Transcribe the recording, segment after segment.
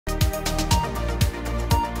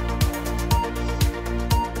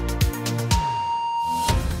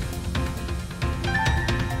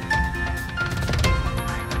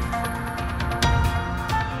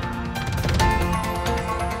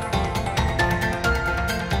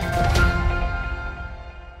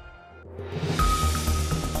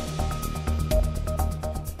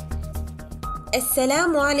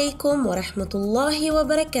Assalamu alaikum wa rahmatullahi wa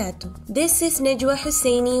barakatuh. This is Najwa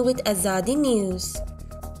Hussaini with Azadi News.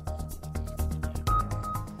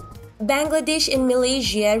 Bangladesh and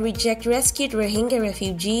Malaysia reject rescued Rohingya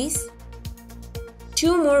refugees.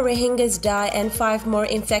 2 more Rohingyas die and 5 more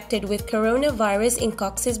infected with coronavirus in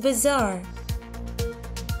Cox's Bazar.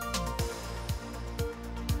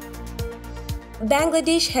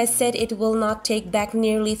 Bangladesh has said it will not take back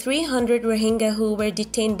nearly 300 Rohingya who were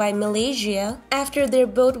detained by Malaysia after their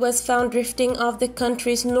boat was found drifting off the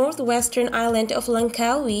country's northwestern island of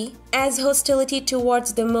Langkawi, as hostility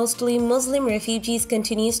towards the mostly Muslim refugees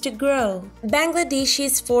continues to grow.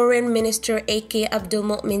 Bangladesh's Foreign Minister A.K. Abdul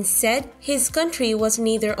Mu'min said his country was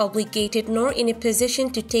neither obligated nor in a position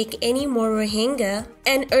to take any more Rohingya,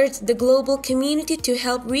 and urged the global community to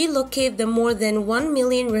help relocate the more than 1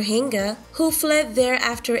 million Rohingya who fled there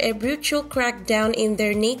after a brutal crackdown in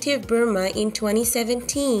their native Burma in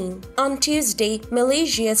 2017. On Tuesday,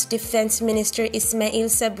 Malaysia's Defense Minister Ismail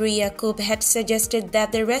Sabri Yaakob had suggested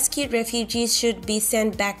that the rescued refugees should be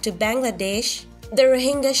sent back to Bangladesh. The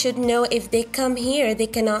Rohingya should know if they come here, they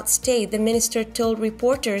cannot stay, the minister told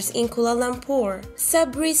reporters in Kuala Lumpur.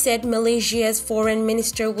 Sabri said Malaysia's foreign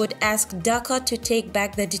minister would ask Dhaka to take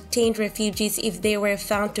back the detained refugees if they were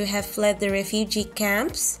found to have fled the refugee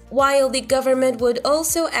camps, while the government would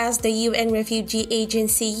also ask the UN refugee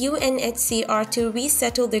agency UNHCR to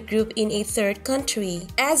resettle the group in a third country.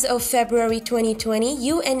 As of February 2020,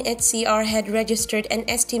 UNHCR had registered an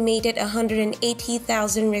estimated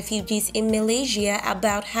 180,000 refugees in Malaysia,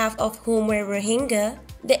 about half of whom were Rohingya.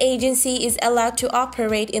 The agency is allowed to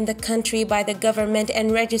operate in the country by the government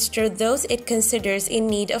and register those it considers in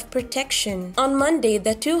need of protection. On Monday,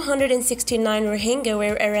 the 269 Rohingya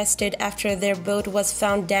were arrested after their boat was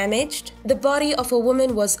found damaged. The body of a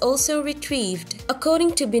woman was also retrieved.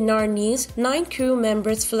 According to Binar News, 9 crew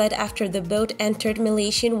members fled after the boat entered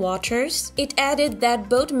Malaysian waters. It added that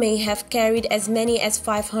boat may have carried as many as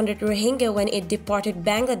 500 Rohingya when it departed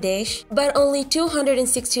Bangladesh, but only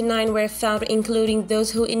 269 were found, including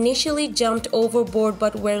those who initially jumped overboard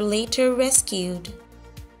but were later rescued.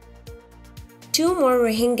 2 more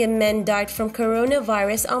Rohingya men died from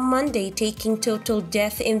coronavirus on Monday, taking total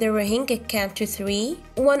death in the Rohingya camp to 3.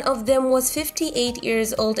 One of them was 58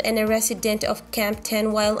 years old and a resident of Camp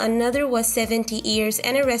 10, while another was 70 years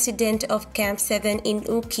and a resident of Camp 7 in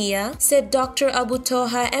Ukiah, said Dr. Abu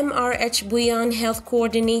Toha MRH Buyan, health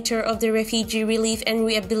coordinator of the Refugee Relief and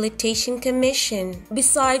Rehabilitation Commission.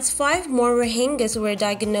 Besides, 5 more Rohingyas were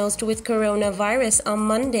diagnosed with coronavirus on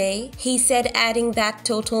Monday, he said, adding that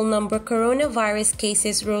total number coronavirus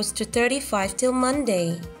cases rose to 35 till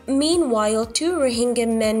Monday. Meanwhile, 2 Rohingya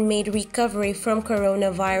men made recovery from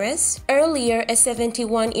coronavirus. Earlier, a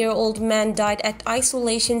 71-year-old man died at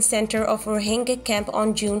isolation center of Rohingya camp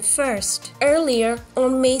on June 1st. Earlier,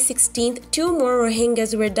 on May 16th, 2 more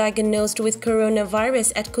Rohingyas were diagnosed with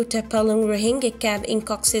coronavirus at Kutapalung Rohingya camp in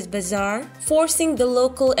Cox's Bazar, forcing the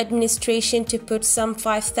local administration to put some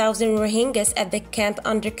 5,000 Rohingyas at the camp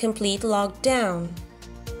under complete lockdown.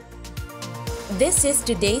 This is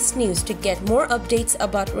today's news. To get more updates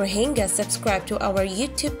about Rohingya, subscribe to our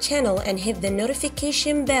YouTube channel and hit the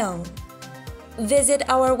notification bell. Visit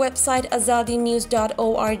our website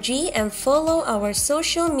azadinews.org and follow our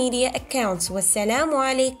social media accounts. Wassalamu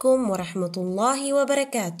alaikum wa rahmatullahi wa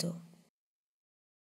barakatuh.